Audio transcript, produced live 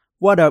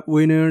What up,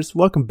 winners?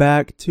 Welcome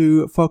back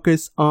to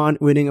Focus on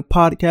Winning a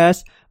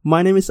podcast.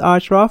 My name is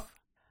Ashraf.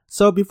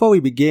 So before we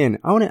begin,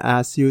 I want to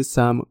ask you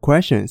some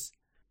questions.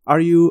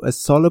 Are you a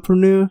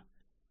solopreneur?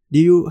 Do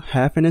you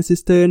have an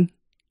assistant?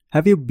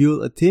 Have you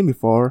built a team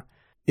before?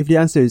 If the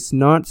answer is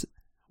not,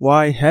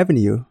 why haven't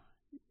you?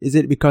 Is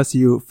it because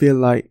you feel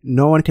like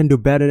no one can do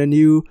better than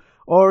you?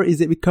 Or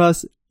is it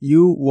because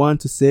you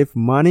want to save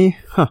money?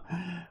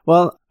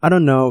 Well, I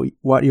don't know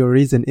what your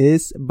reason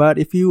is, but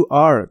if you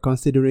are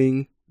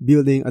considering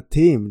building a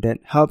team that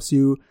helps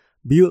you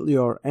build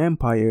your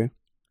empire,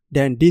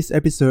 then this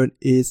episode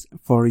is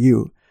for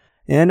you.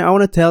 And I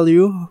want to tell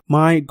you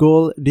my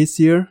goal this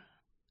year.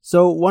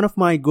 So one of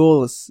my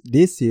goals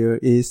this year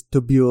is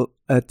to build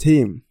a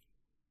team.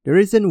 The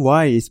reason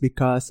why is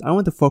because I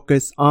want to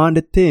focus on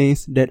the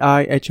things that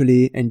I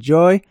actually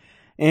enjoy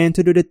and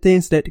to do the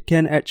things that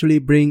can actually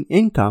bring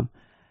income.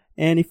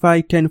 And if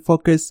I can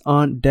focus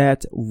on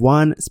that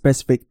one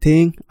specific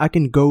thing, I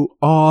can go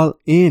all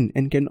in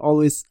and can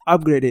always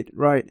upgrade it,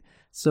 right?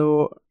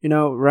 So,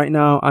 right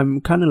now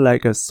I'm kind of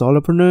like a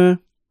solopreneur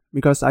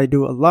because I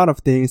do a lot of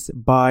things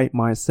by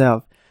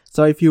myself.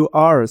 So if you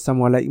are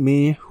someone like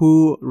me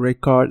who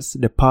records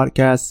the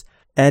podcast,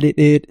 edit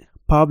it,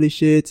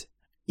 publish it,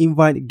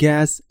 invite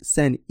guests,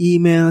 send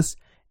emails,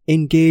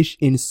 engage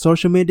in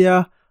social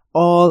media,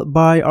 all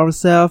by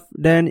ourselves,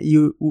 then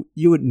you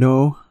would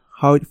know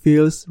how it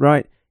feels,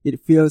 right?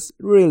 It feels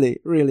really,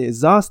 really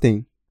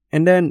exhausting.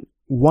 And then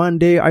one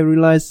day I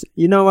realized,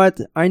 you know what?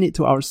 I need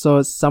to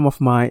outsource some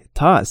of my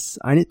tasks.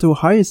 I need to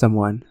hire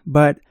someone,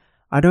 but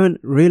I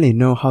don't really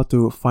know how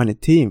to find a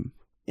team.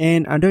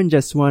 And I don't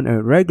just want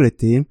a regular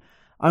team.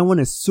 I want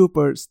a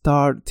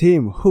superstar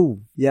team.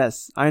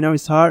 Yes, I know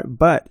it's hard,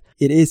 but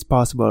it is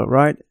possible,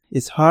 right?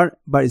 It's hard,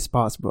 but it's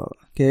possible.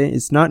 Okay,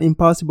 it's not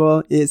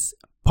impossible, it's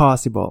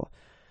possible.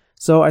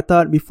 So I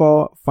thought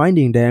before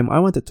finding them, I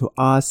wanted to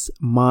ask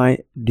my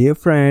dear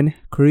friend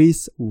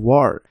Chris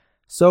Ward.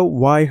 So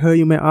why her,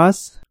 you may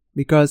ask?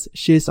 Because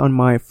she's on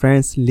my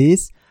friends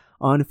list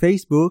on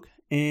Facebook,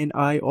 and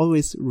I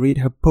always read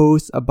her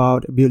posts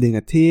about building a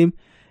team.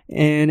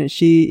 And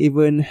she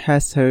even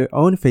has her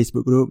own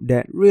Facebook group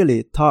that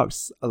really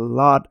talks a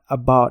lot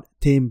about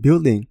team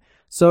building.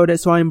 So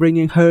that's why I'm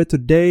bringing her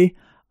today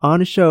on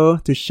the show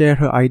to share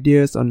her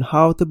ideas on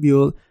how to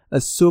build a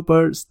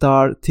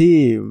superstar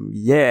team.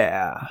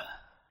 Yeah!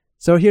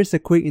 So here's a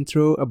quick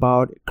intro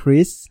about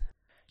Chris.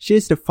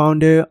 She's the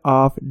founder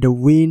of the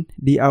Win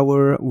the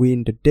Hour,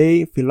 Win the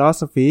Day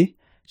philosophy.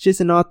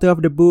 She's an author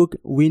of the book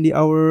Win the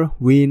Hour,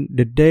 Win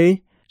the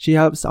Day. She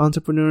helps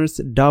entrepreneurs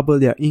double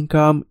their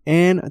income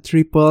and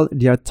triple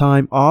their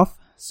time off.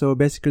 So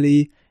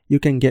basically,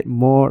 you can get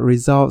more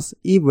results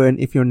even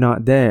if you're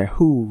not there.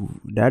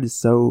 That is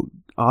so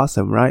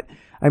awesome, right?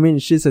 I mean,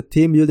 she's a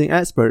team building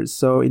expert,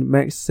 so it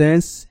makes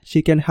sense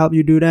she can help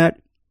you do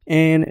that.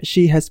 And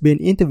she has been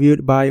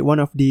interviewed by one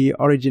of the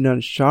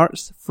original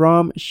sharks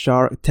from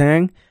Shark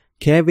Tank,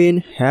 Kevin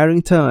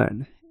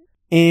Harrington,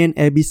 and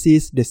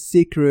ABC's The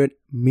Secret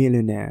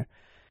Millionaire.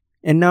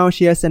 And now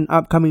she has an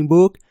upcoming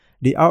book,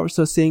 The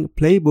Outsourcing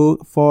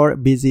Playbook for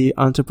Busy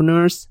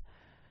Entrepreneurs.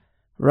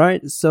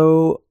 Right,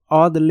 so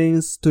all the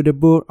links to the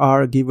book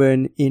are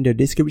given in the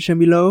description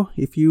below.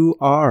 If you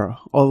are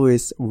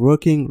always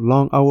working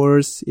long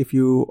hours, if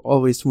you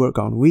always work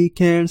on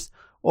weekends,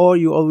 or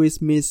you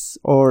always miss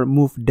or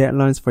move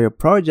deadlines for your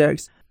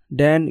projects,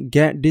 then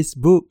get this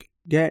book.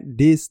 Get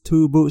these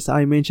two books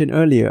I mentioned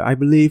earlier. I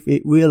believe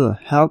it will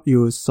help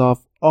you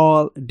solve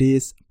all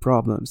these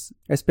problems.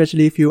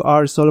 Especially if you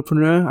are a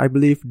solopreneur, I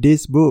believe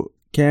this book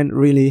can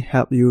really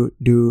help you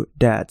do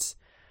that.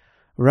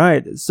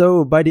 Right,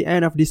 so by the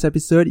end of this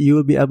episode, you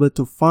will be able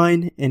to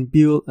find and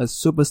build a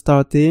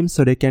superstar team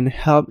so they can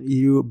help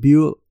you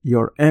build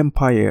your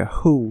empire.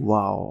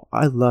 Wow,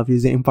 I love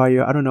using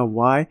empire. I don't know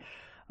why.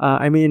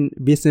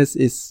 Business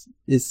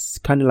is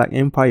kind of like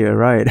empire,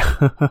 right?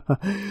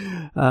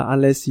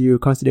 Unless you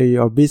consider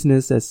your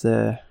business as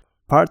a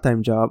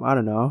part-time job. I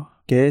don't know.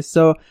 Okay,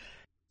 so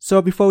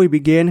before we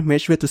begin, make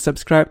sure to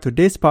subscribe to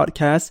this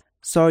podcast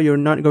so you're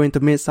not going to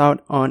miss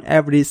out on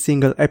every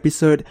single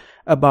episode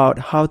about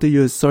how to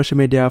use social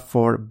media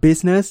for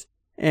business.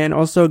 And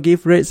also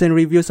give rates and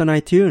reviews on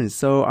iTunes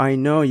so I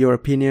know your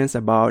opinions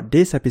about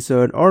this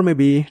episode or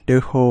maybe the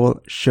whole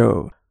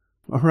show.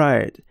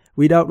 Alright,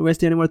 without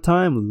wasting any more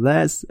time,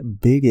 let's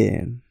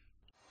begin.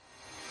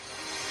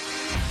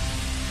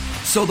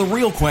 So the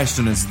real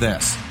question is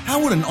this: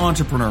 how would an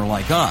entrepreneur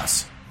like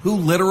us, who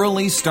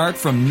literally start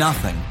from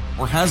nothing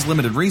or has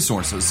limited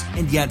resources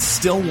and yet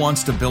still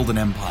wants to build an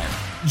empire,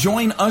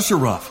 join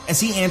Ashraf as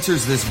he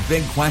answers this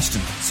big question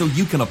so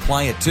you can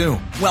apply it too?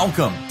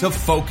 Welcome to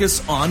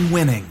Focus on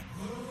Winning.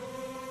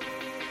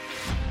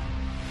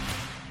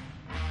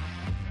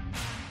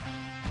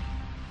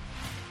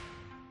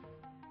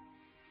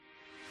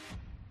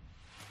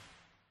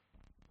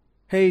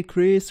 Hey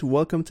Chris,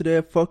 welcome to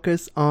the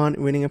Focus on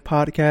Winning a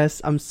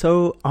podcast. I'm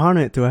so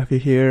honored to have you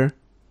here.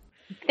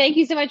 Thank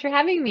you so much for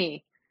having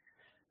me.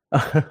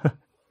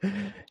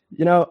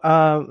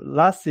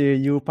 Last year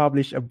you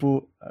published a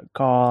book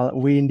called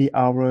Win the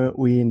Hour,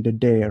 Win the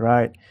Day,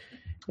 right?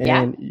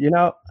 Yeah. And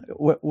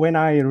when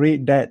I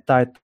read that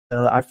title,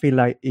 I feel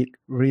like it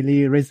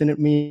really resonated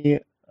me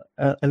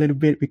a little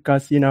bit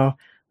because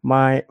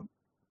my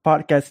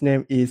podcast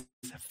name is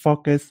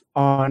Focus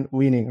on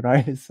Winning,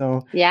 right?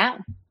 So Yeah.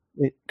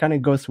 it kind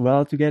of goes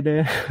well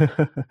together.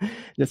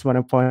 Just want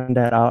to point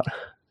that out.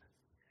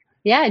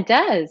 Yeah, it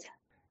does.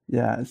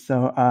 Yeah.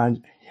 So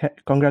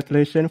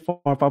congratulations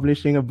for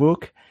publishing a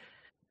book.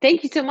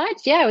 Thank you so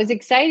much. Yeah, it was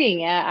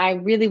exciting. I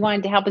really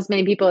wanted to help as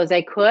many people as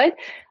I could.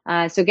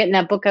 So getting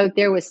that book out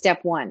there was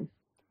step one.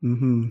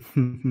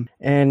 Mm-hmm.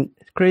 And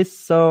Chris,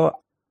 so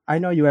I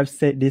know you have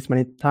said this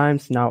many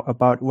times now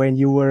about when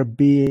you were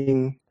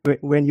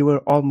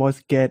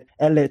almost get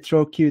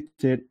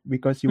electrocuted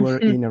because you were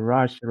in a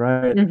rush,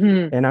 right?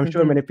 Mm-hmm. And I'm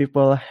sure Mm-hmm. many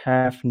people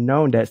have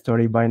known that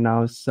story by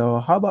now. So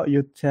how about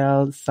you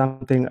tell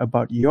something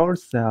about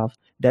yourself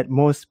that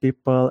most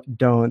people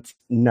don't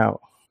know?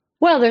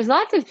 Well, there's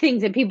lots of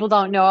things that people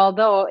don't know,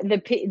 although the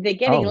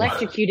getting Oh.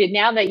 electrocuted,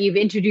 now that you've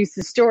introduced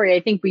the story,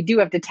 I think we do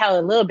have to tell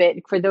a little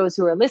bit for those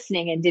who are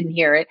listening and didn't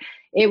hear it.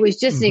 It was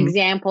just an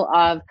example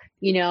of,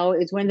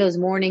 it's one of those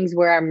mornings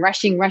where I'm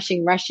rushing,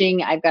 rushing,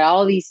 rushing. I've got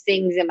all these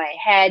things in my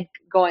head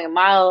going a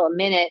mile a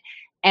minute.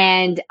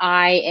 And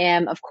I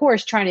am, of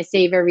course, trying to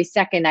save every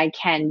second I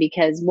can,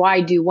 because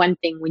why do one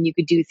thing when you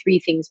could do three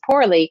things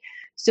poorly?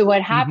 So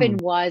what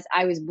happened was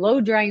I was blow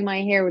drying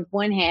my hair with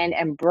one hand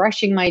and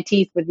brushing my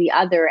teeth with the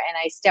other. And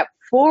I stepped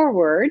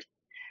forward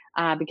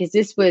because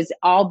this was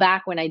all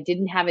back when I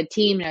didn't have a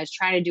team and I was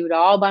trying to do it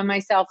all by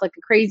myself like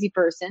a crazy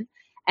person.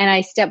 And I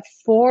stepped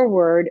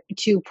forward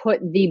to put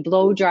the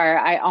blow dryer.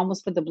 I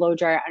almost put the blow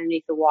dryer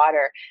underneath the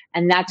water.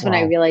 And that's when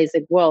I realized,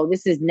 like, whoa,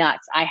 this is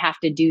nuts. I have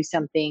to do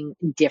something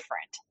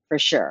different for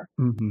sure.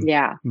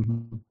 Yeah.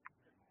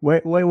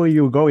 Where were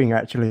you going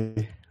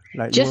actually?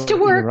 Like just to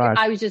work.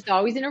 I was just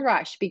always in a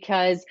rush,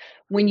 because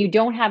when you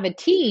don't have a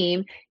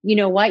team, you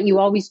know what, you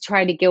always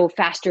try to go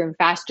faster and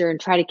faster and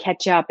try to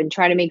catch up and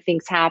try to make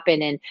things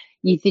happen. And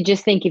you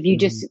just think if you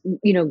just,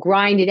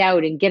 grind it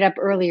out and get up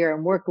earlier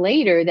and work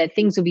later, that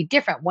things will be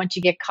different once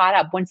you get caught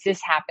up, once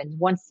this happens,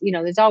 once,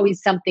 there's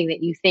always something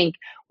that you think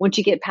once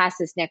you get past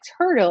this next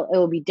hurdle, it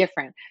will be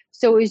different.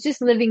 So it was just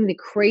living the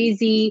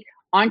crazy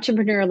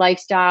entrepreneur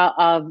lifestyle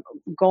of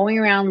going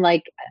around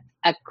like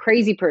a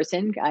crazy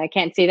person. I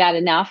can't say that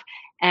enough,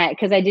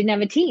 because I didn't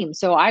have a team.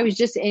 So I was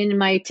just in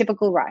my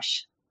typical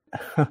rush.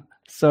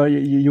 So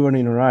you were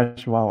in a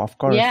rush. Wow, of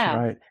course, yeah.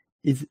 Right.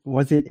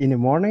 Was it in the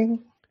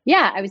morning?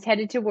 Yeah, I was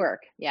headed to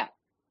work. Yeah.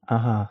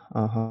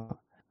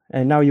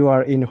 And now you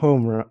are in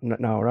home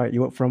now, right?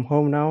 You work from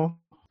home now?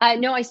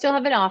 No, I still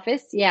have an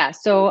office. Yeah.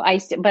 So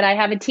but I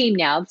have a team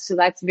now. So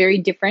that's very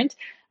different.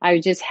 I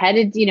was just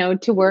headed,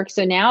 to work.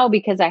 So now,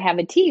 because I have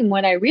a team,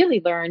 what I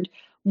really learned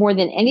more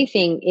than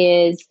anything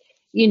is,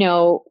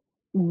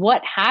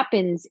 what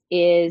happens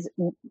is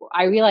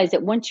I realized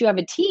that once you have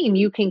a team,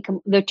 you can,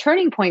 the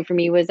turning point for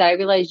me was I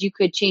realized you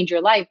could change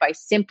your life by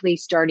simply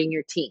starting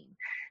your team.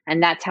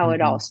 And that's how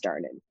it all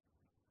started.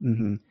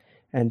 And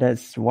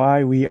that's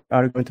why we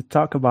are going to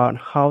talk about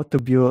how to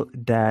build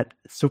that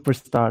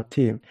superstar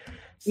team.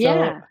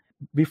 So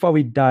before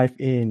we dive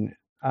in,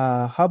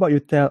 how about you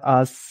tell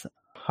us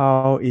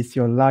how is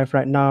your life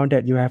right now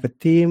that you have a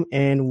team,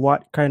 and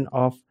what kind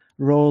of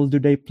role do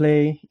they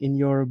play in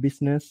your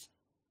business?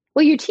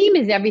 Well, your team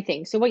is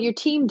everything. So what your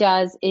team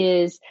does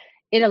is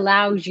it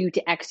allows you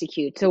to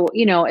execute. So,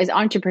 as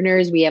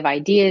entrepreneurs, we have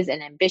ideas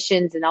and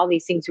ambitions and all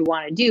these things we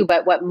want to do,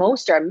 but what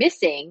most are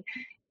missing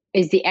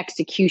is the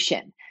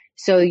execution.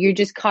 So you're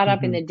just caught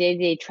up in the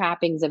day-to-day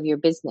trappings of your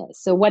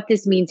business. So what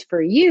this means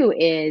for you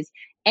is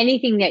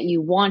anything that you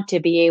want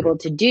to be able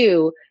to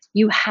do,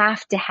 you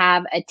have to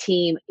have a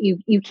team.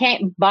 You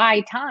can't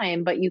buy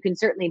time, but you can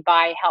certainly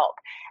buy help.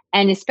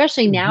 And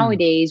especially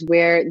nowadays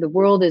where the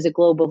world is a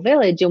global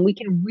village and we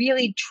can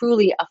really,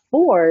 truly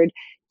afford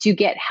to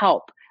get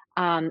help.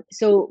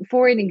 So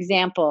for an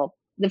example,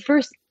 the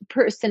first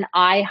person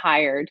I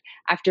hired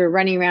after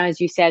running around, as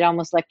you said,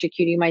 almost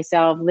electrocuting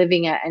myself,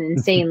 living an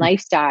insane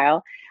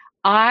lifestyle,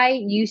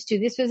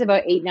 this was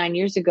about 8-9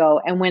 years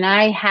ago. And when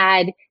I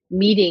had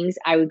meetings,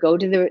 I would go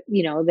to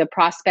the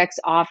prospect's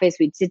office.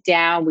 We'd sit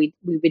down. We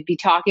would be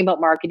talking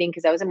about marketing,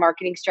 because I was a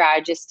marketing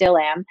strategist, still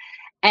am.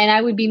 And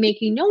I would be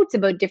making notes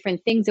about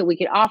different things that we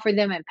could offer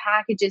them and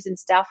packages and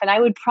stuff. And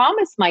I would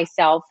promise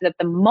myself that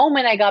the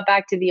moment I got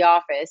back to the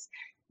office,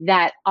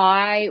 that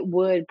I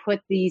would put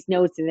these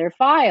notes in their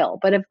file.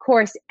 But of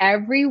course,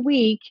 every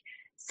week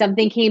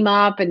something came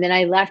up and then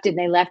I left it.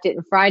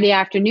 And Friday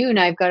afternoon,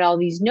 I've got all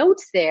these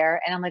notes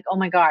there. And I'm like, oh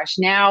my gosh,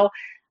 now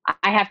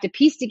I have to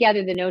piece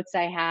together the notes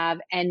I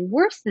have. And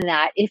worse than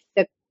that, if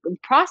the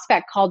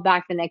prospect called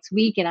back the next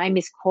week and I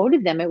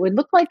misquoted them, it would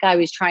look like I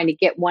was trying to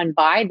get one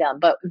by them.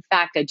 But in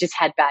fact, I just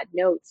had bad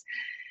notes.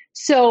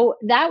 So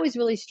that was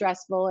really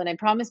stressful. And I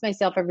promised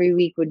myself every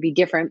week would be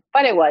different,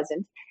 but it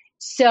wasn't.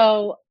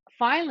 So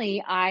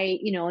finally,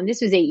 and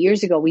this was 8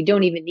 years ago, we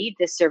don't even need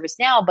this service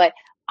now, but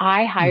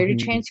I hired a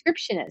Mm-hmm.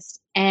 transcriptionist.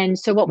 And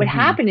so what would Mm-hmm.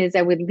 happen is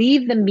I would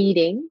leave the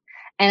meeting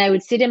and I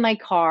would sit in my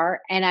car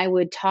and I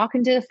would talk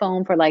into the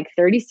phone for like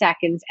 30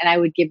 seconds and I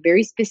would give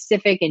very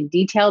specific and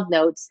detailed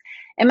notes.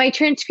 And my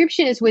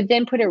transcriptionist would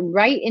then put it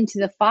right into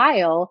the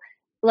file,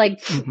 like,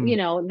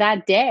 Mm-hmm.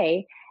 that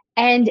day.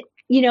 And,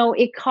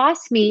 it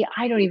cost me,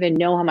 I don't even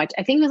know how much.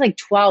 I think it was like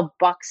 $12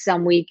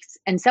 some weeks.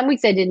 And some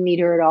weeks I didn't need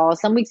her at all.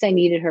 Some weeks I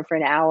needed her for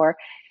an hour.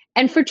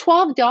 And for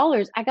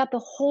 $12, I got the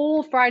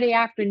whole Friday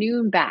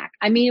afternoon back.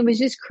 I mean, it was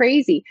just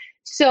crazy.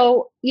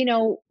 So,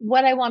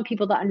 what I want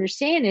people to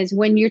understand is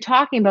when you're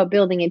talking about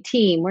building a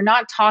team, we're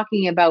not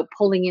talking about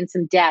pulling in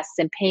some desks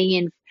and paying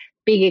in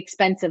big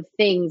expensive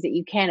things that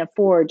you can't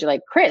afford. You're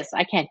like, Chris,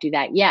 I can't do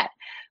that yet.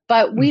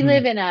 But we Mm-hmm.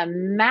 live in a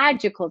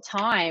magical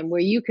time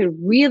where you could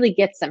really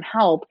get some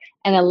help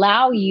and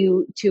allow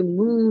you to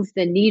move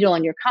the needle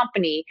in your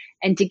company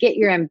and to get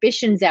your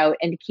ambitions out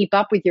and to keep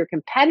up with your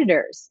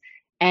competitors.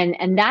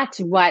 And that's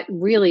what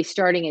really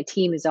starting a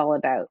team is all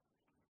about.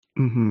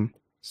 Mm-hmm.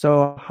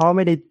 So how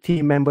many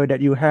team members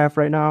that you have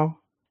right now?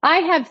 I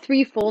have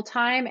 3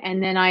 full-time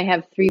and then I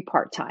have 3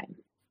 part-time.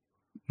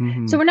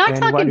 Mm-hmm. So we're not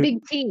And what talking do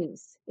big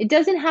teams. It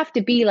doesn't have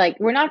to be like,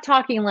 we're not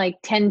talking like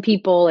 10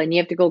 people and you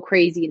have to go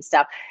crazy and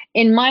stuff.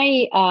 In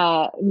my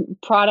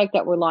product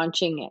that we're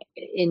launching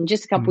in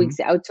just a couple mm-hmm. weeks,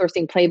 the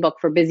outsourcing playbook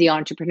for busy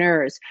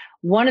entrepreneurs,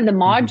 one of the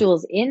Mm-hmm.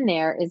 modules in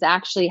there is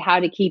actually how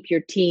to keep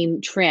your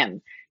team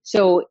trim.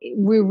 So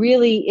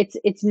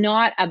it's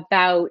not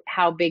about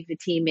how big the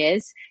team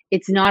is.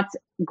 It's not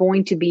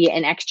going to be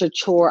an extra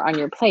chore on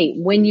your plate.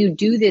 When you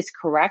do this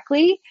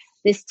correctly,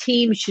 this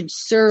team should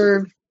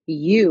serve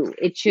you.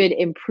 It should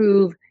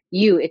improve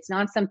you. It's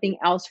not something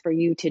else for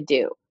you to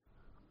do.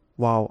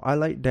 Wow, I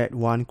like that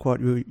one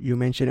quote you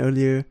mentioned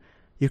earlier.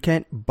 You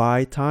can't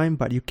buy time,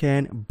 but you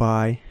can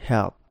buy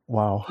help.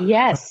 Wow.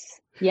 Yes.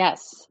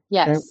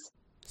 And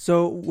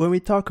so when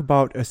we talk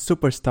about a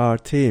superstar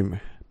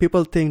team,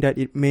 people think that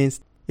it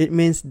means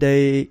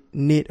they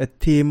need a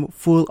team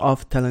full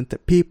of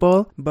talented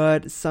people,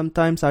 but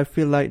sometimes I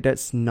feel like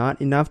that's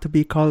not enough to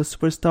be called a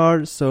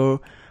superstar.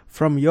 So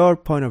from your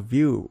point of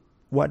view,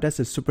 what does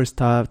a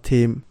superstar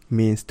team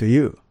means to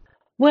you?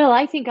 Well,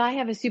 I think I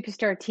have a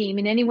superstar team,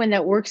 and anyone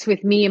that works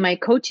with me in my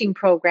coaching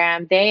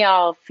program, they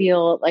all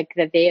feel like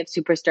that they have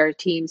superstar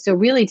teams. So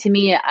really, to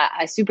me, a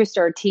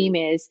superstar team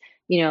is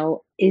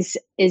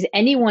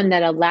anyone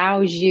that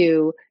allows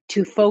you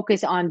to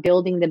focus on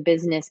building the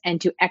business and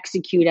to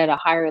execute at a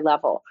higher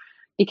level.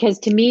 Because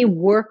to me,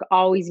 work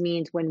always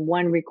means when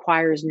one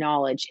requires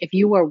knowledge. If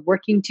you are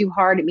working too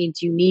hard, it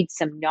means you need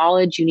some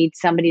knowledge. You need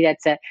somebody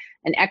that's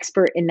an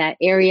expert in that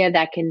area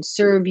that can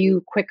serve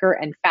you quicker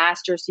and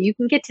faster so you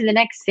can get to the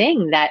next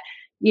thing. That,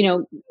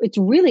 it's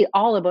really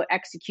all about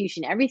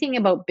execution. Everything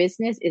about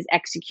business is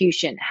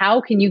execution.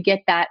 How can you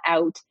get that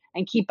out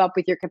and keep up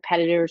with your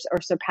competitors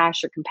or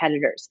surpass your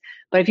competitors?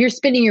 But if you're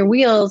spinning your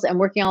wheels and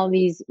working all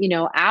these,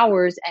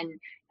 hours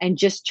and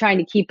just trying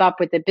to keep up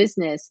with the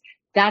business,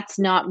 that's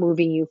not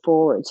moving you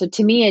forward. So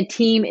to me, a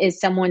team is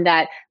someone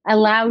that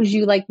allows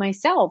you, like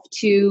myself,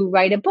 to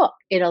write a book.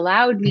 It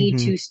allowed me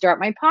Mm-hmm. to start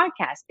my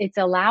podcast. It's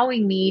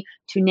allowing me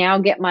to now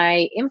get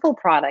my info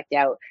product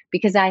out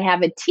because I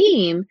have a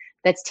team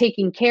that's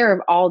taking care of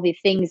all the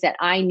things that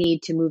I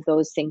need to move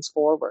those things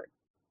forward.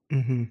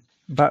 Mm-hmm.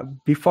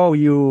 But before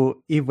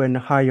you even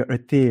hire a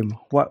team,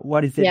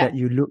 what is it Yeah. that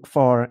you look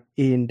for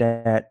in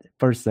that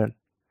person?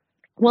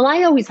 Well,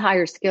 I always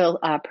hire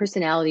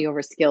personality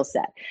over skill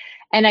set.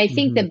 And I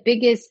think Mm-hmm. the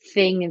biggest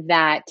thing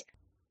that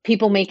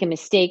people make a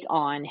mistake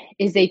on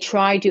is they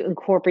try to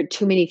incorporate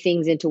too many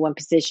things into one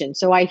position.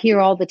 So I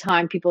hear all the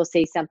time people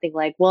say something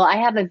like, well, I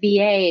have a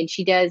VA and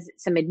she does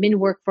some admin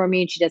work for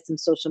me and she does some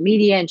social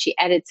media and she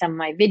edits some of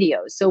my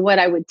videos. So what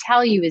I would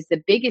tell you is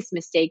the biggest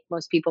mistake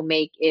most people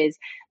make is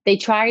they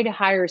try to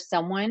hire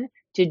someone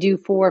to do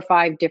 4 or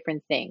 5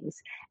 different things.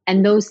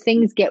 And those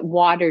things get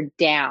watered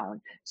down.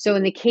 So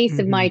in the case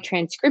of my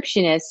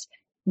transcriptionist,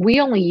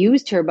 we only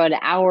used her about an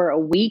hour a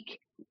week.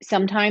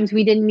 Sometimes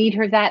we didn't need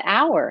her that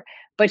hour,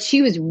 but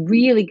she was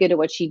really good at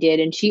what she did.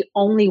 And she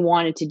only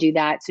wanted to do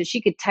that so she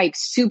could type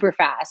super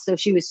fast. So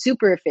she was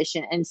super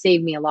efficient and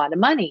saved me a lot of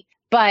money.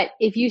 But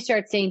if you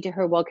start saying to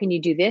her, well, can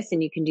you do this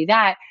and you can do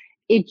that?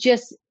 It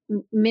just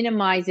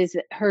minimizes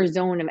her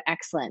zone of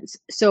excellence.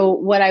 So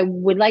what I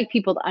would like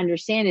people to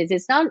understand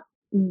is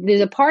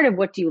there's a part of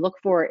what do you look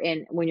for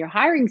in when you're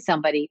hiring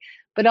somebody,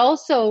 but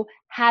also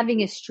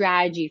having a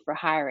strategy for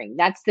hiring.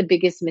 That's the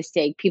biggest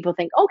mistake. People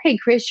think, okay,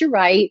 Chris, you're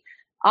right.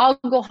 I'll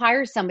go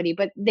hire somebody,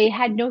 but they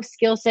had no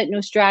skill set,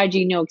 no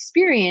strategy, no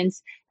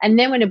experience. And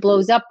then when it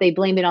blows up, they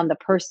blame it on the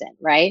person,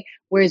 right?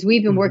 Whereas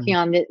we've been working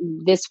on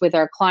this with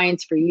our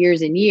clients for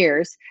years and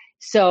years.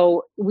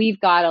 So we've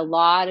got a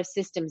lot of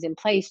systems in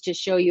place to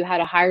show you how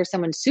to hire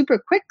someone super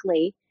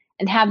quickly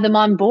and have them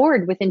on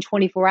board within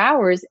 24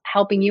 hours,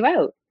 helping you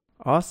out.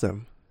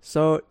 Awesome.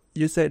 So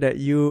you said that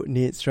you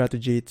need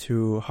strategy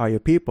to hire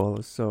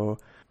people. So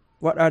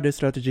what are the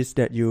strategies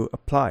that you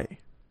apply?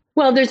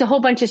 Well, there's a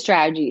whole bunch of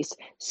strategies.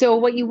 So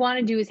what you want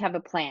to do is have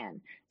a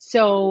plan.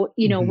 So,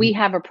 Mm-hmm. we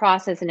have a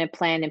process and a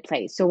plan in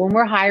place. So when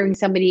we're hiring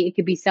somebody, it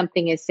could be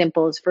something as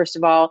simple as, first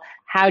of all,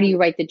 how do you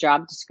write the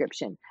job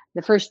description?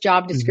 The first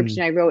job Mm-hmm.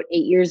 description I wrote 8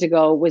 years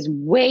ago was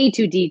way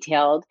too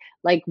detailed,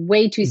 like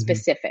way too Mm-hmm.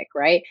 specific,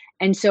 right?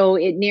 And so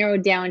it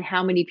narrowed down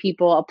how many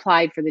people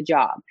applied for the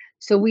job.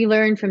 So we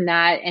learned from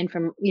that, and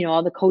from,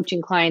 all the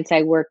coaching clients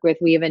I work with,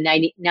 we have a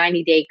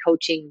 90-day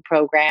coaching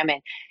program.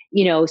 And,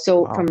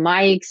 so Wow. from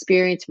my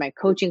experience, my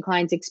coaching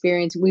clients'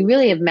 experience, we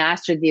really have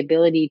mastered the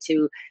ability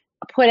to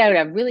put out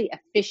a really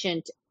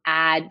efficient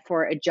ad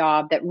for a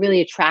job that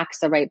really attracts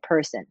the right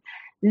person.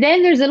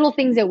 Then there's little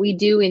things that we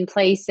do in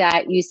place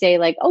that you say,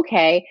 like,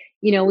 okay,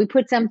 we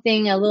put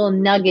something, a little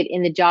nugget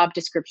in the job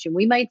description.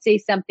 We might say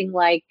something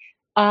like,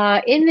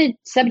 in the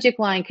subject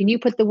line, can you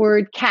put the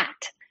word cat?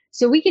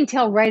 So we can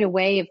tell right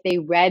away if they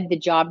read the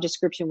job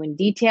description in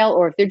detail,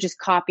 or if they're just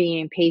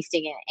copying and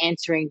pasting and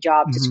answering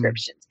job Mm-hmm.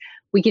 descriptions.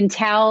 We can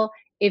tell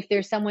if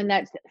there's someone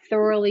that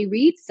thoroughly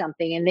reads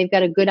something and they've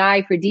got a good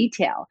eye for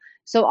detail.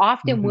 So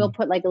often Mm-hmm. we'll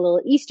put like a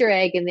little Easter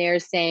egg in there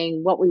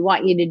saying, what we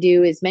want you to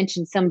do is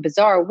mention some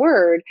bizarre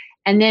word.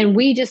 And then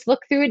we just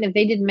look through it. And if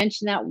they didn't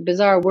mention that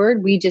bizarre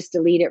word, we just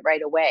delete it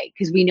right away,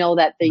 because we know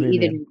that they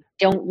either Brilliant.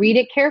 don't read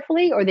it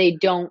carefully or they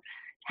don't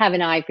have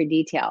an eye for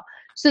detail.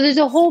 So there's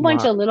a whole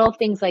bunch Smart. of little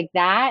things like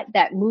that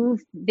that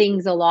move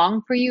things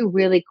along for you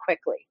really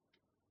quickly.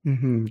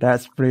 Mm-hmm.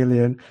 That's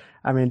brilliant.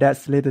 I mean,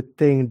 that's little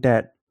thing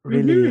that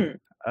really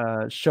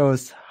Mm-hmm.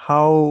 shows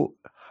how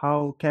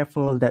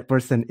careful that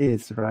person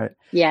is, right?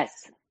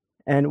 Yes.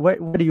 And where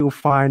do you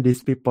find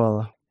these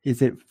people?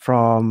 Is it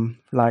from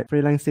like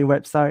freelancing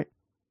website,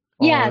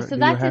 Yeah, or so do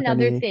you that's have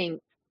another any? thing.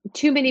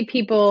 Too many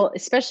people,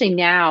 especially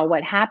now,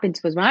 what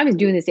happens was, when I was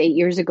doing this 8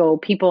 years ago,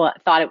 people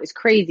thought it was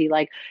crazy.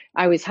 Like,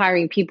 I was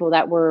hiring people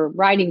that were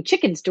riding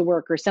chickens to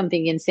work or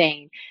something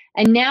insane.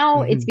 And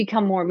now it's Mm-hmm.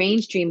 become more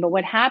mainstream. But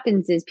what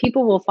happens is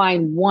people will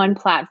find one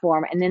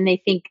platform and then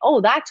they think, oh,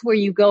 that's where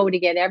you go to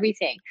get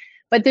everything.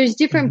 But there's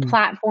different Mm-hmm.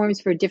 platforms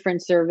for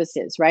different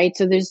services, right?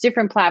 So there's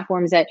different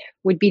platforms that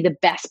would be the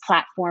best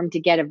platform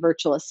to get a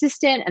virtual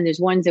assistant, and there's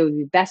ones that would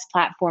be best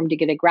platform to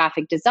get a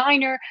graphic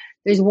designer.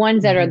 There's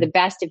ones that are Mm-hmm. the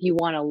best if you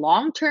want a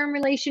long-term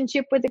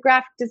relationship with a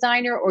graphic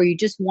designer, or you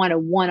just want a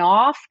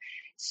one-off.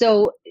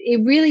 So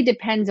it really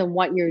depends on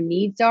what your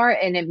needs are,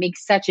 and it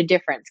makes such a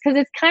difference, because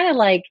it's kind of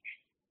like,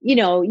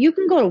 you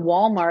can go to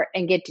Walmart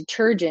and get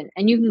detergent,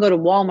 and you can go to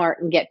Walmart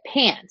and get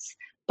pants,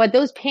 but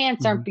those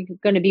pants Mm-hmm.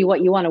 aren't going to be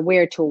what you want to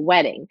wear to a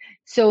wedding.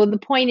 So the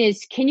point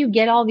is, can you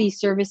get all these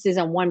services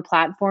on one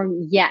platform?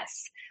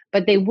 Yes,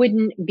 but they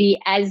wouldn't be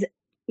as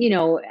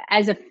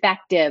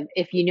effective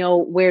if you know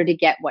where to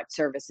get what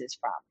services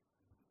from.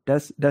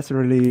 That's a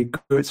really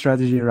good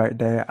strategy right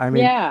there. I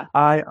mean, Yeah.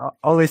 I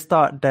always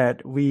thought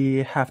that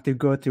we have to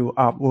go to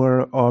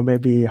Upwork or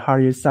maybe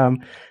hire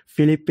some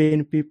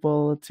Philippine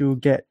people to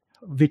get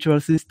virtual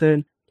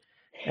assistant.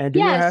 And do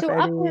you Yeah. have So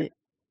Upwork, any?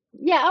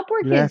 yeah, Do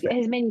Upwork you have?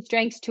 has many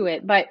strengths to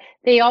it, but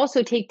they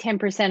also take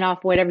 10%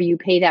 off whatever you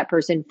pay that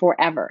person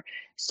forever.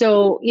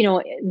 So,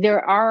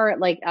 there are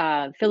like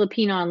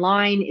Philippine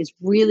Online is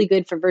really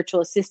good for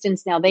virtual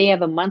assistants. Now they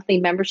have a monthly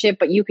membership,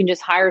 but you can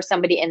just hire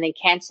somebody and they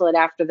cancel it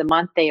after the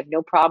month. They have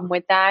no problem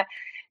with that.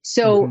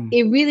 So Mm-hmm.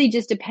 it really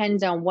just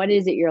depends on what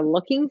is it you're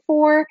looking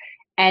for.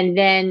 And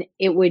then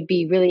it would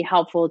be really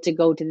helpful to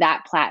go to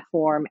that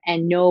platform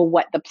and know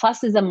what the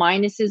pluses and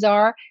minuses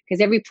are,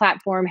 because every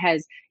platform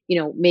has,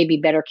 maybe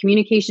better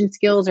communication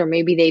skills, or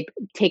maybe they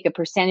take a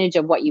percentage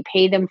of what you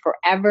pay them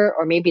forever,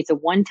 or maybe it's a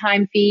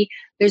one-time fee.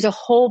 There's a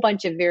whole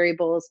bunch of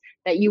variables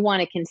that you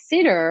want to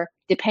consider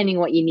depending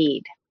what you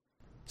need.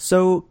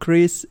 So,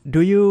 Chris,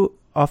 do you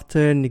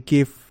often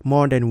give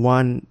more than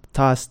one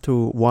task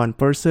to one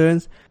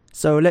person?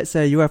 So, let's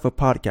say you have a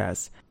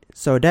podcast.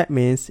 So that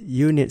means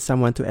you need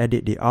someone to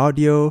edit the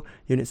audio,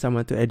 you need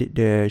someone to edit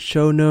the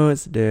show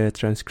notes, the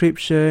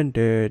transcription,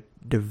 the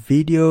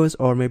videos,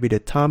 or maybe the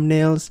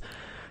thumbnails,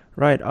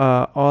 right?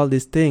 All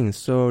these things.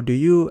 So do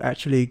you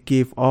actually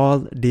give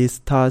all these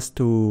tasks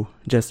to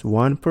just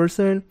one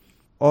person,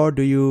 or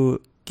do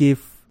you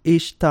give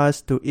each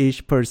task to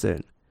each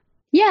person?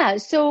 Yeah.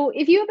 So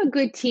if you have a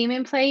good team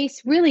in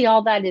place, really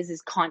all that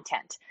is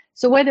content.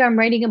 So whether I'm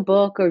writing a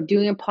book or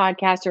doing a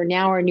podcast, or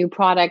now our new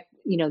product,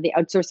 the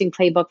outsourcing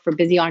playbook for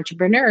busy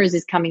entrepreneurs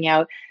is coming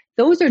out,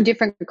 those are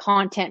different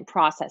content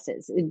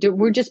processes.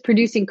 We're just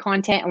producing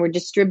content and we're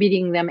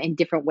distributing them in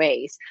different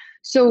ways.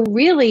 So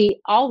really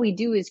all we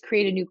do is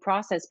create a new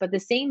process, but the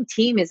same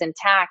team is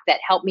intact that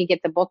helped me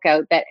get the book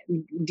out, that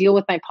deal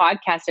with my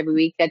podcast every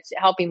week, that's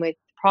helping with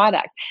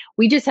product.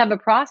 We just have a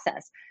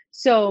process.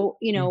 So,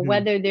 Mm-hmm.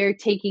 whether they're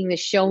taking the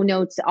show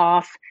notes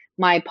off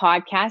my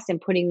podcast and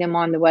putting them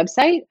on the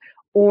website,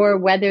 or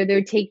whether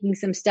they're taking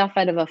some stuff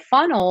out of a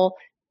funnel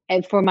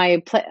and for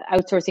my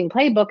outsourcing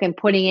playbook and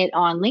putting it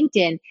on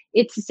LinkedIn,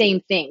 it's the same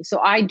thing. So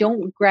I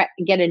don't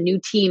get a new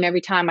team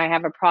every time I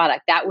have a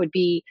product. That would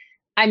be,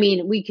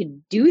 we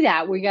could do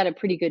that. We got a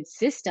pretty good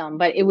system,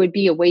 but it would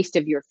be a waste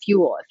of your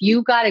fuel. If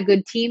you got a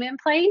good team in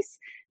place,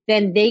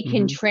 then they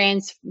can Mm-hmm.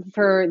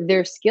 transfer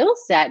their skill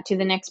set to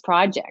the next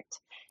project.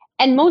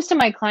 And most of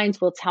my clients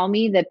will tell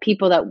me that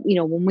people that,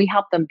 when we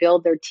help them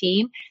build their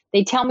team,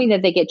 they tell me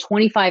that they get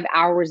 25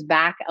 hours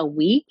back a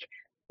week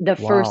the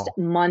first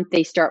Wow. month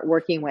they start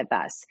working with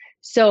us.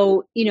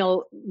 So,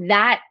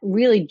 that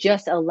really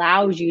just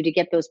allows you to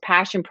get those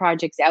passion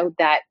projects out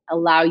that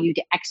allow you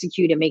to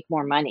execute and make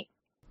more money.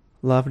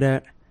 Love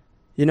that.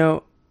 You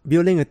know,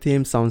 building a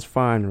team sounds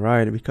fun,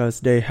 right? Because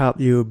they help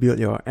you build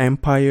your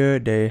empire,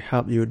 they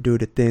help you do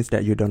the things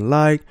that you don't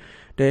like,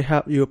 they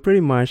help you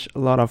pretty much a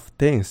lot of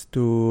things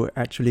to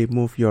actually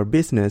move your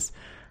business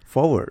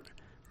forward.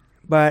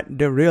 But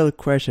the real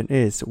question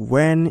is,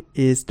 when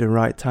is the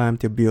right time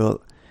to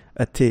build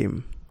a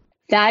team?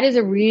 That is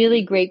a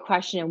really great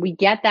question. And we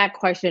get that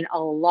question a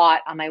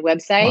lot on my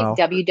website, Wow.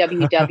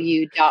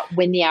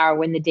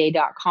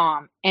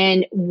 www.winthehourwintheday.com.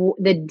 And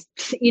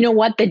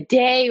the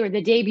day or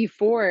the day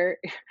before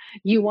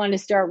you want to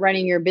start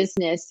running your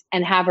business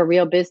and have a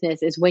real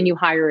business is when you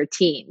hire a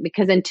team.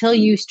 Because until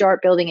you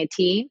start building a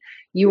team,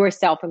 you are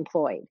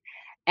self-employed.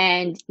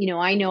 And,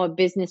 I know a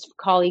business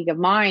colleague of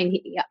mine,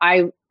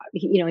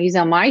 he's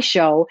on my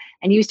show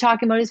and he was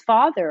talking about his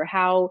father,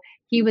 how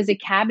he was a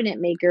cabinet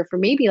maker for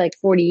maybe like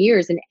 40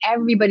 years and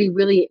everybody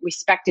really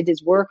respected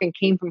his work and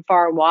came from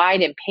far and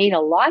wide and paid a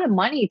lot of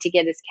money to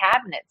get his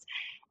cabinets.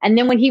 And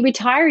then when he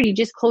retired, he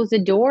just closed the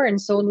door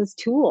and sold his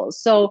tools.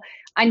 So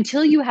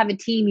until you have a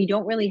team, you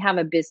don't really have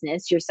a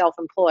business, you're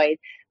self-employed.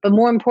 But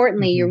more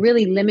importantly, you're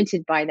really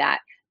limited by that.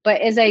 But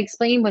as I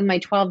explained with my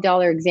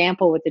 $12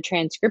 example with the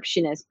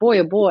transcriptionist, boy,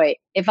 oh boy,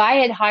 if I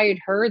had hired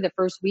her the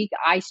first week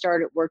I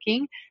started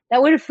working,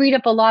 that would have freed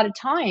up a lot of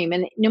time.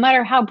 And no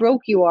matter how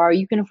broke you are,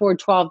 you can afford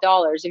 $12.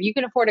 If you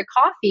can afford a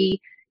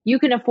coffee, you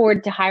can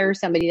afford to hire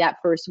somebody that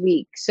first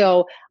week.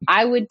 So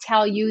I would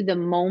tell you the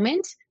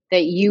moment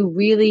that you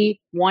really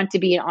want to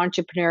be an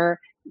entrepreneur,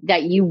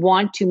 that you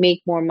want to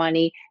make more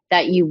money,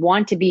 that you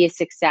want to be a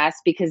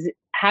success, because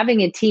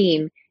having a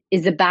team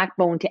is the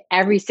backbone to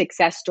every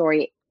success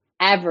story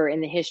ever in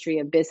the history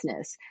of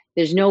business.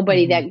 There's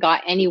nobody that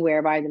got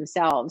anywhere by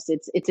themselves.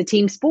 It's a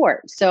team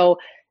sport. So,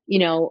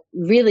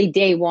 really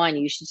day one,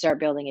 you should start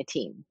building a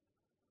team.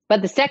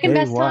 But the second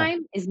Day best one.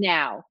 time is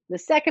now. The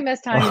second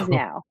best time is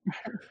now.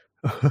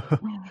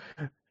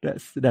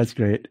 That's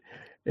great.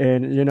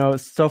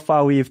 And so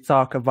far we've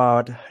talked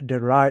about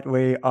the right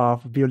way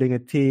of building a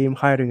team,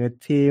 hiring a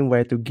team,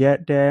 where to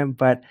get them,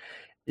 but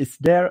is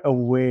there a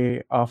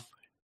way of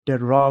the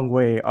wrong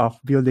way of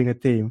building a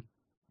team?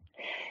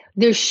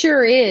 There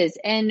sure is.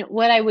 And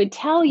what I would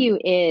tell you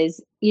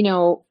is,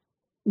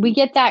 we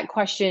get that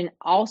question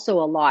also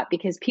a lot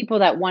because people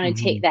that want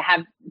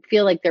to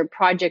feel like their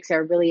projects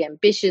are really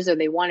ambitious or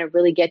they want to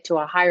really get to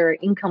a higher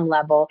income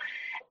level.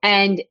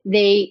 And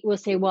they will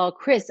say, well,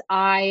 Chris,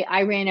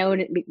 I ran out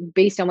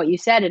based on what you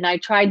said, and I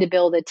tried to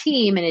build a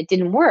team and it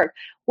didn't work.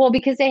 Well,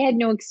 because they had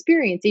no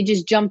experience. They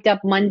just jumped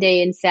up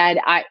Monday and said,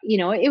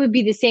 it would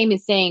be the same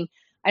as saying,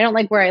 I don't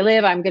like where I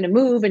live. I'm going to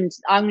move and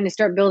I'm going to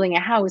start building a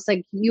house.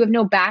 Like, you have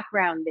no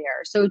background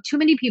there. So too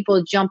many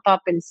people jump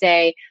up and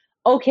say,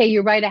 okay,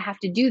 you're right, I have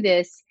to do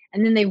this.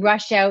 And then they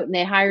rush out and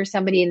they hire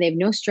somebody and they have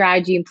no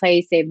strategy in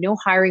place. They have no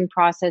hiring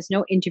process,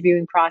 no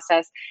interviewing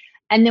process.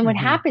 And then what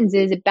happens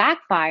is it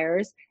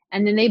backfires,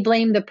 and then they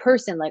blame the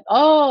person, like,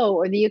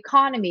 or the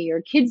economy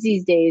or kids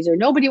these days, or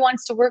nobody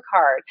wants to work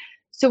hard.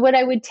 So what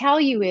I would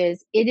tell you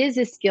is it is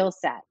a skill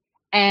set,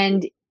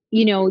 and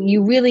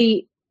you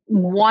really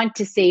want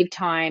to save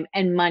time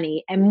and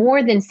money. And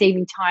more than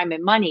saving time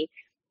and money,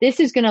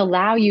 this is going to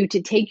allow you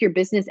to take your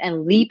business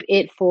and leap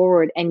it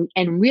forward and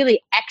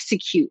really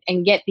execute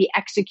and get the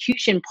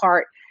execution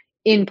part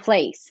in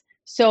place.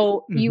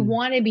 So you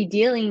want to be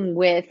dealing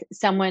with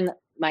someone,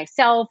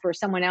 myself or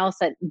someone else,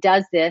 that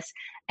does this,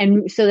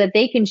 and so that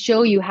they can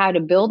show you how to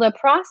build a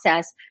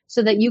process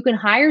so that you can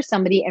hire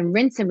somebody and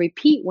rinse and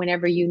repeat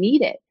whenever you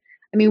need it.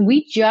 I mean,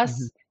 we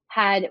just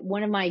had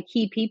one of my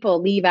key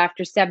people leave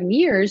after 7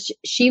 years.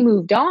 She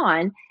moved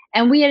on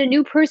and we had a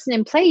new person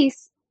in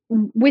place.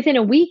 Within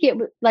a week,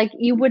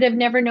 you would have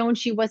never known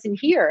she wasn't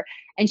here.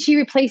 And she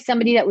replaced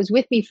somebody that was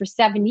with me for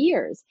 7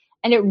 years.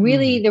 And it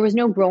really, there was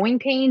no growing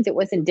pains. It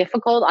wasn't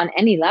difficult on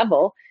any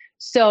level.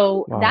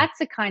 So that's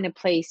the kind of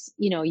place,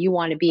 you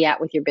want to be at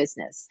with your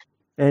business.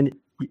 And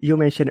you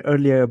mentioned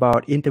earlier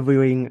about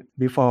interviewing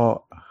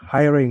before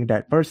hiring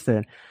that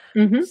person.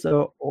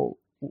 So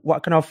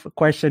what kind of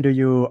question do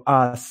you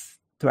ask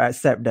to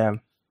accept them?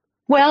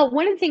 Well,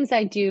 one of the things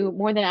I do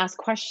more than ask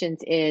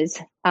questions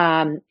is,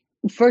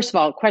 first of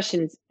all,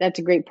 questions, that's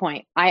a great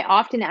point. I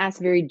often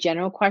ask very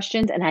general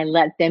questions and I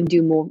let them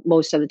do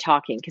most of the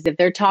talking, because if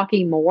they're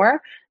talking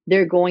more,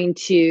 they're going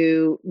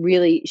to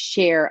really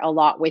share a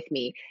lot with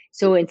me.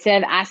 So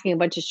instead of asking a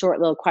bunch of short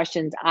little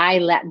questions, I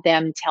let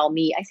them tell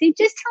me. I say,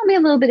 just tell me a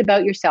little bit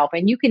about yourself.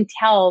 And you can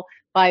tell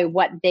by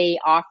what they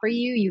offer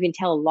you, you can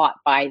tell a lot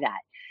by that.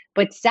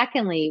 But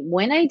secondly,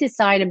 when I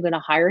decide I'm going to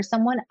hire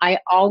someone, I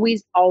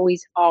always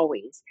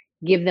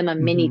give them a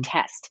mini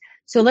test.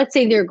 So let's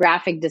say they're a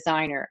graphic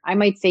designer. I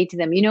might say to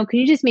them, can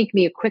you just make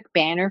me a quick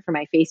banner for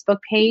my Facebook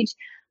page?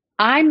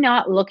 I'm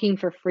not looking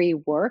for free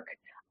work.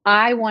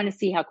 I want to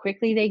see how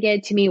quickly they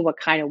get to me, what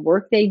kind of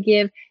work they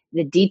give,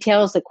 the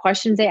details, the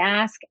questions they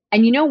ask.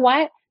 And you know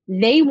what?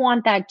 They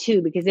want that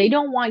too, because they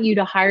don't want you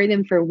to hire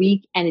them for a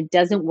week and it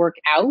doesn't work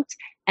out.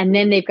 And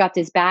then they've got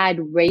this bad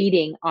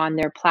rating on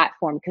their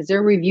platform, because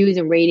their reviews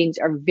and ratings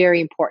are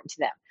very important to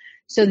them.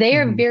 So they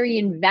are very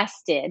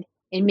invested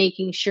in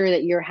making sure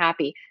that you're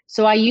happy.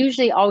 So I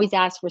usually always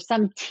ask for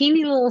some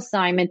teeny little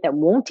assignment that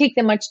won't take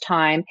them much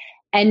time.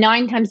 And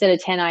 9 times out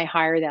of 10, I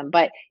hire them.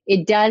 But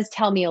it does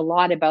tell me a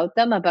lot about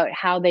them, about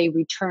how they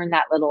return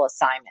that little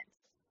assignment.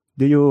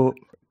 Do you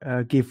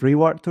give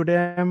reward to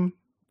them?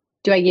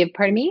 Do I give,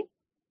 pardon me?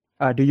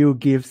 Do you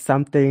give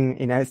something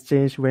in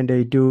exchange when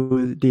they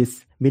do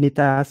these mini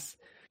tasks?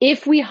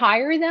 If we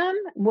hire them,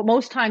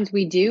 most times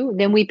we do,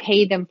 then we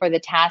pay them for the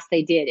task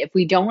they did. If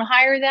we don't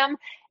hire them,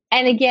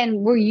 and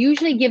again, we're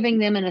usually giving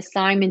them an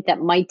assignment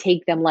that might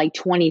take them like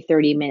 20,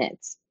 30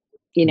 minutes.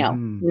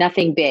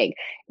 Nothing big.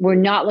 We're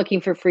not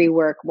looking for free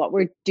work. What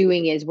we're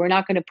doing is we're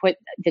not going to put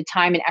the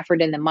time and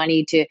effort and the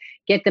money to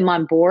get them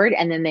on board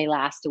and then they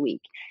last a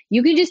week.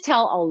 You can just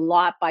tell a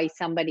lot by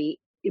somebody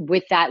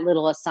with that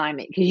little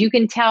assignment, because you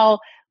can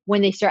tell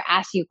when they start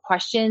asking you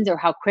questions or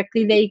how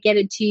quickly they get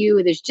it to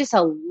you. There's just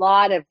a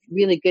lot of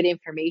really good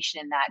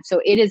information in that.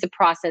 So it is a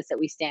process that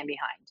we stand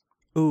behind.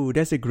 Oh,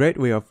 that's a great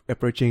way of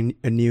approaching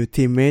a new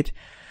teammate.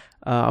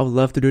 I would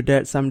love to do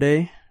that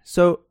someday.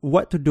 So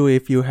what to do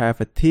if you have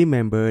a team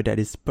member that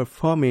is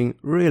performing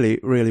really,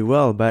 really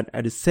well, but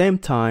at the same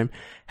time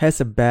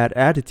has a bad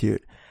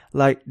attitude,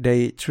 like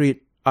they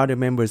treat other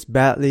members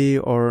badly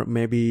or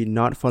maybe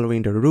not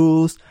following the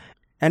rules,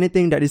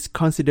 anything that is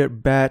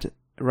considered bad,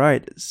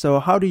 right? So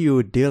how do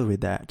you deal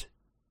with that?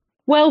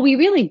 Well, we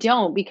really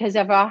don't, because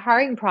of our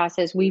hiring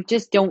process. We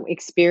just don't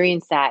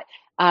experience that.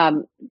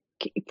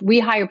 We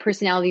hire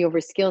personality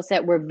over skill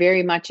set. We're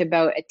very much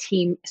about a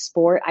team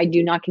sport. I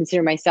do not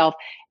consider myself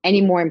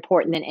any more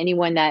important than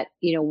anyone that,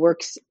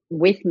 works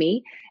with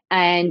me.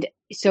 And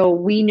so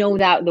we know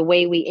that the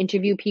way we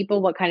interview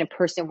people, what kind of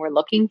person we're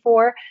looking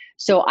for.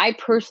 So I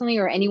personally,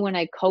 or anyone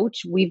I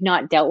coach, we've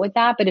not dealt with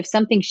that. But if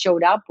something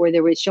showed up where they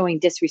were showing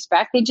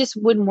disrespect, they just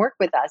wouldn't work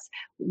with us.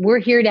 We're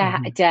here to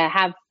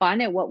have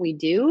fun at what we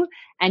do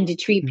and to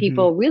treat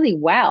people really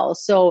well.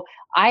 So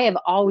I have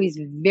always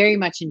very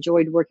much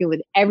enjoyed working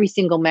with every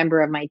single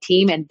member of my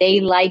team, and they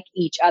like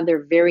each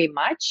other very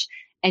much.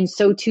 And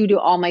so too do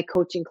all my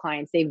coaching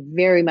clients. They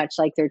very much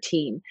like their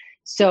team.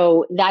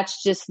 So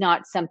that's just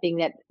not something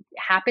that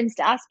happens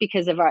to us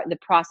because of the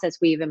process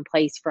we have in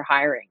place for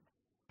hiring.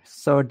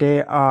 So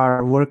they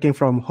are working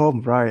from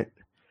home, right?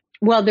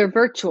 Well, they're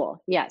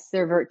virtual. Yes,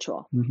 they're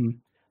virtual.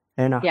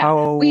 And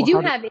we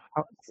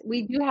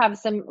do have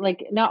some,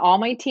 like, not all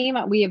my team.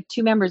 We have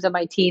 2 members of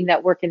my team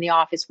that work in the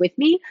office with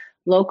me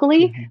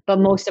locally, but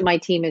most of my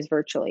team is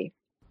virtually.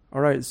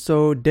 All right.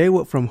 So they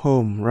work from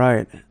home,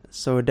 right?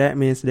 So that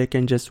means they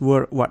can just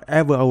work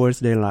whatever hours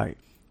they like.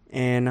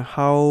 And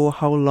how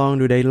long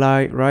do they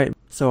like, right?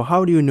 So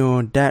how do you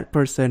know that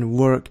person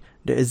work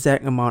the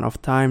exact amount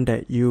of time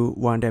that you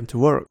want them to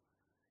work?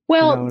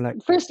 Well,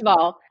 first of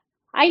all,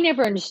 I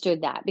never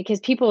understood that, because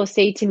people will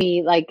say to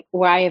me, like,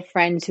 where I have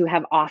friends who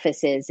have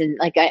offices, and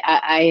like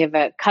I have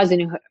a cousin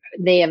who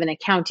they have an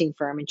accounting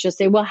firm, and she'll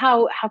say, well,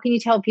 how can you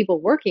tell people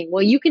working?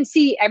 Well, you can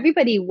see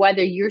everybody,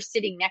 whether you're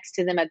sitting next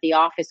to them at the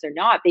office or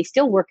not, they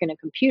still work in a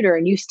computer,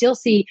 and you still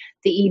see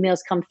the emails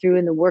come through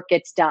and the work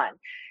gets done.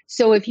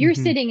 So if you're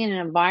sitting in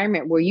an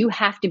environment where you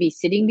have to be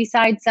sitting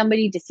beside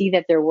somebody to see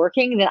that they're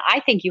working, then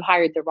I think you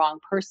hired the wrong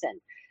person.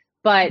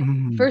 But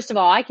first of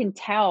all, I can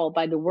tell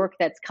by the work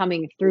that's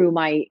coming through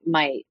my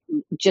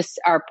just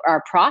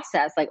our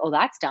process, like, oh,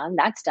 that's done.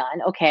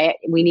 Okay,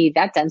 we need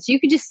that done. So you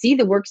can just see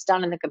the work's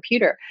done on the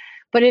computer.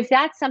 But if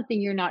that's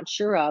something you're not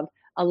sure of,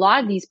 a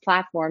lot of these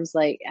platforms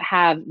like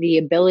have the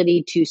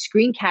ability to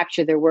screen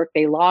capture their work.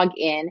 They log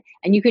in,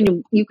 and you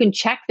can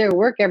check their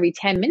work every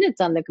 10 minutes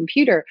on the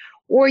computer.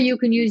 Or you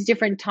can use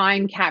different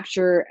time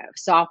capture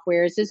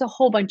softwares. There's a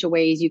whole bunch of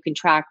ways you can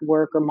track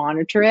work or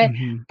monitor it.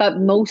 But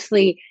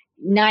mostly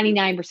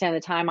 99% of the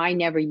time, I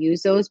never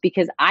use those,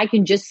 because I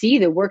can just see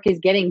the work is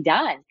getting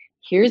done.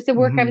 Here's the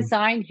work I've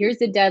assigned. Here's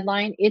the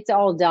deadline. It's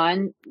all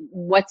done.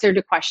 What's there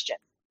to question?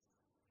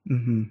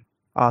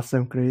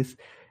 Awesome, Chris.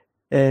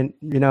 And,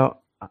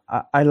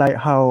 I like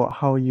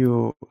how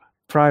you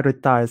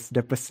prioritize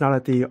the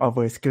personality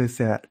over skill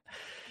set.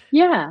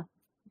 Yeah.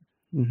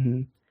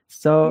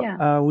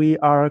 So we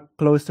are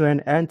close to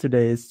an end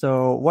today.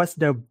 So what's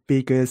the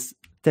biggest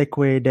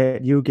takeaway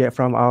that you get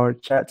from our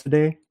chat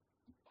today?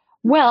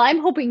 Well, I'm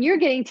hoping you're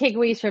getting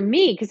takeaways from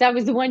me, because I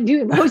was the one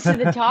doing most of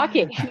the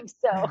talking.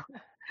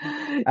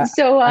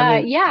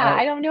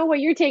 I don't know what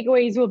your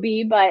takeaways will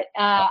be, but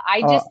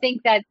I just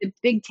think that the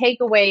big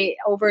takeaway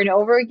over and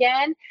over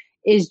again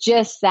is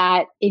just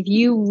that if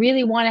you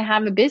really want to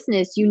have a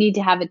business, you need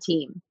to have a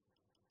team.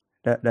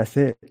 That's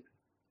it.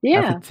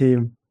 Yeah. Have a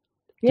team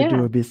to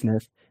do a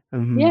business.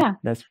 Yeah.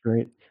 That's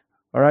great.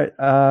 All right.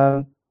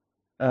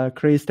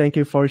 Chris, thank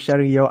you for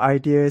sharing your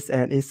ideas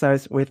and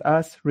insights with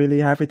us. Really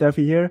happy to have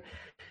you here.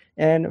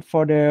 And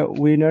for the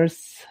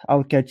winners,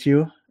 I'll catch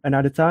you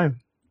another time.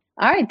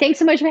 All right. Thanks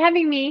so much for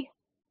having me.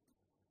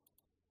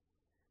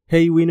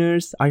 Hey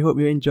winners, I hope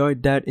you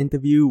enjoyed that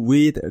interview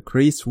with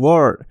Chris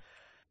Ward.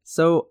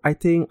 So I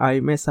think I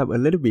messed up a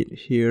little bit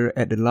here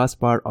at the last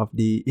part of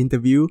the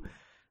interview,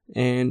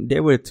 and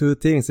there were two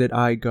things that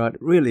I got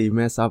really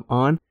messed up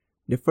on.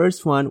 The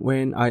first one,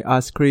 when I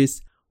asked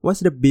Chris,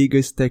 what's the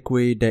biggest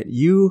takeaway that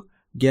you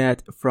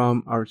get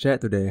from our chat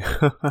today?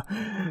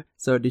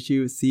 So did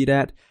you see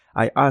that?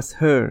 I asked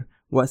her,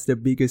 what's the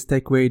biggest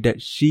takeaway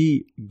that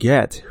she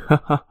get?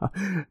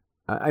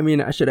 I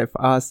mean, I should have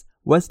asked,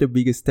 what's the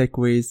biggest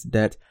takeaways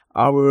that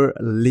our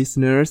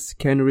listeners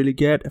can really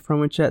get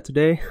from a chat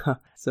today?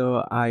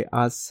 So I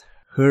asked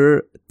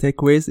her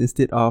takeaways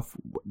instead of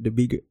the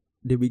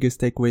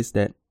biggest takeaways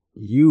that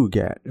you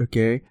get.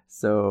 Okay,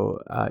 so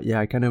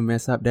I kind of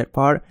messed up that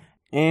part.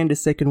 And the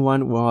second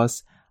one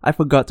was, I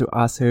forgot to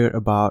ask her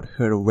about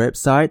her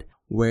website,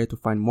 where to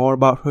find more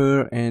about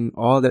her and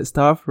all that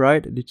stuff,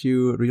 right? Did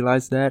you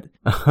realize that?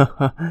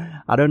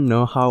 I don't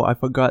know how I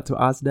forgot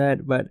to ask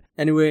that, but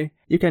anyway,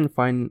 you can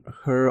find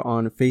her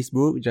on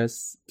Facebook.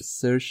 Just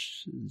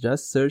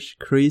search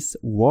Chris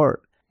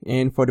Ward.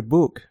 And for the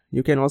book,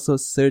 you can also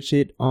search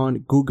it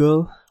on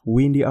Google,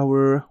 Win the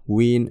Hour,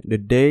 Win the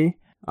Day.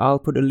 I'll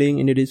put a link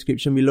in the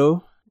description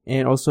below.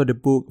 And also the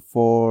book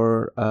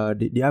for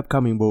the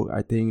upcoming book,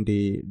 I think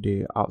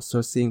the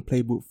outsourcing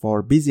playbook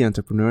for busy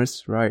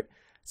entrepreneurs, right?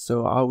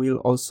 So I will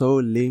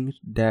also link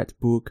that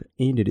book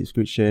in the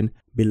description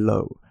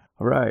below.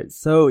 Alright,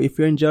 so if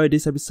you enjoyed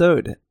this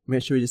episode,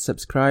 make sure you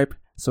subscribe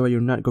so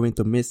you're not going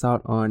to miss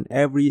out on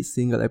every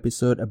single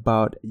episode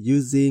about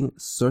using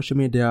social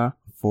media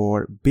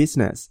for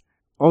business.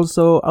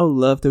 Also, I would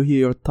love to hear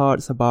your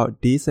thoughts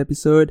about this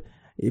episode.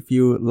 If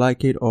you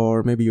like it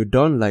or maybe you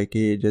don't like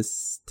it,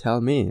 just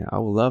tell me. I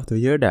would love to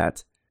hear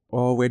that.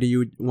 Or whether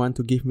you want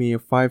to give me a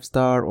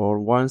 5-star or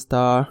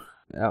 1-star,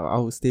 I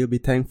will still be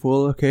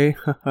thankful, okay?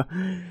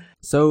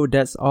 So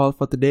that's all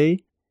for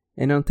today.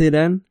 And until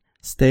then,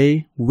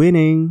 stay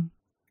winning.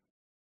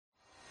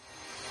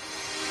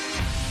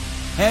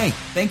 Hey,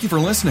 thank you for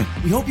listening.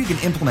 We hope you can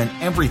implement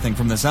everything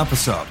from this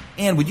episode.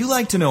 And would you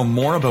like to know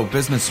more about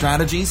business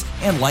strategies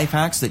and life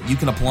hacks that you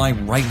can apply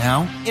right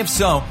now? If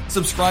so,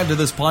 subscribe to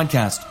this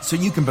podcast so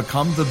you can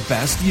become the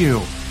best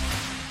you.